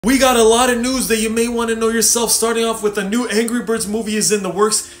We got a lot of news that you may want to know yourself, starting off with a new Angry Birds movie is in the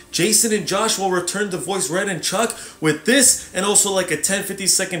works. Jason and Josh will return to voice Red and Chuck with this, and also like a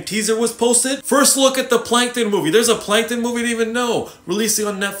 10-50-second teaser was posted. First look at the Plankton movie. There's a Plankton movie, didn't even know. Releasing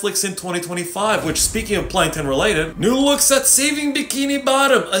on Netflix in 2025, which, speaking of Plankton related, new looks at Saving Bikini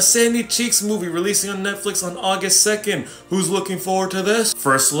Bottom, a Sandy Cheeks movie releasing on Netflix on August 2nd. Who's looking forward to this?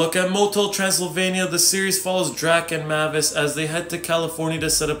 First look at Motel Transylvania. The series follows Drac and Mavis as they head to California to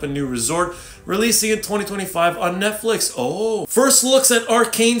set up a new resort, releasing in 2025 on Netflix. Oh, first looks at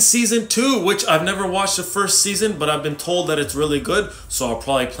Arcane Season 2, which I've never watched the first season, but I've been told that it's really good, so I'll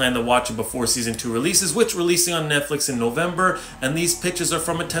probably plan to watch it before Season 2 releases, which releasing on Netflix in November, and these pictures are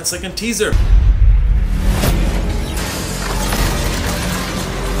from a 10-second teaser.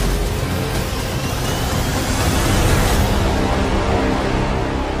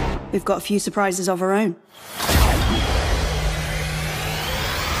 We've got a few surprises of our own.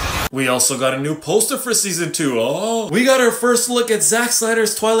 We also got a new poster for Season 2. Oh, we got our first look at Zack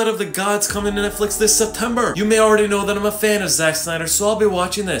Snyder's Twilight of the Gods coming to Netflix this September. You may already know that I'm a fan of Zack Snyder, so I'll be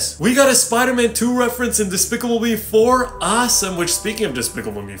watching this. We got a Spider-Man 2 reference in Despicable Me 4. Awesome, which, speaking of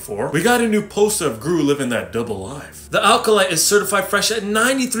Despicable Me 4, we got a new poster of Gru living that double life. The Acolyte is certified fresh at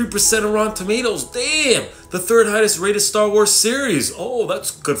 93% on Rotten Tomatoes. Damn! The third highest rated Star Wars series. Oh,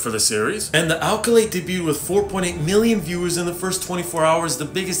 that's good for the series. And The Acolyte debuted with 4.8 million viewers in the first 24 hours, the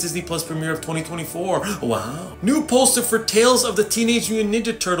biggest Disney Plus premiere of 2024. Wow. New poster for Tales of the Teenage Mutant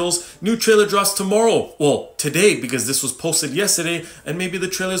Ninja Turtles. New trailer drops tomorrow. Well, today, because this was posted yesterday, and maybe the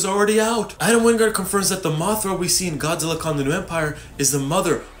trailer's already out. Adam Wingard confirms that the Mothra we see in Godzilla Kong the New Empire is the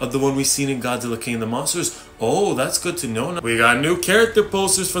mother of the one we seen in Godzilla King of the Monsters. Oh, that's good to know. We got new character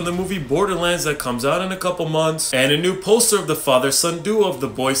posters from the movie Borderlands that comes out in a couple months, and a new poster of the father-son duo of The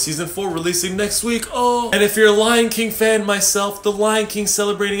Boys Season 4 releasing next week. Oh, and if you're a Lion King fan myself, The Lion King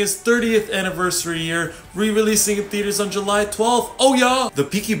celebrating its 30th anniversary year, re-releasing in theaters on July 12th. Oh yeah! The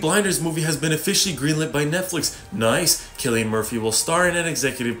Peaky Blinders movie has been officially greenlit by Netflix. Nice. Cillian Murphy will star in and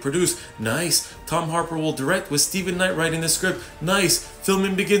executive produce. Nice. Tom Harper will direct with Stephen Knight writing the script. Nice.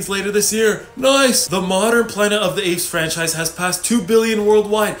 Filming begins later this year. Nice. The modern Planet of the Apes franchise has passed 2 billion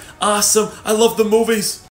worldwide. Awesome. I love the movies.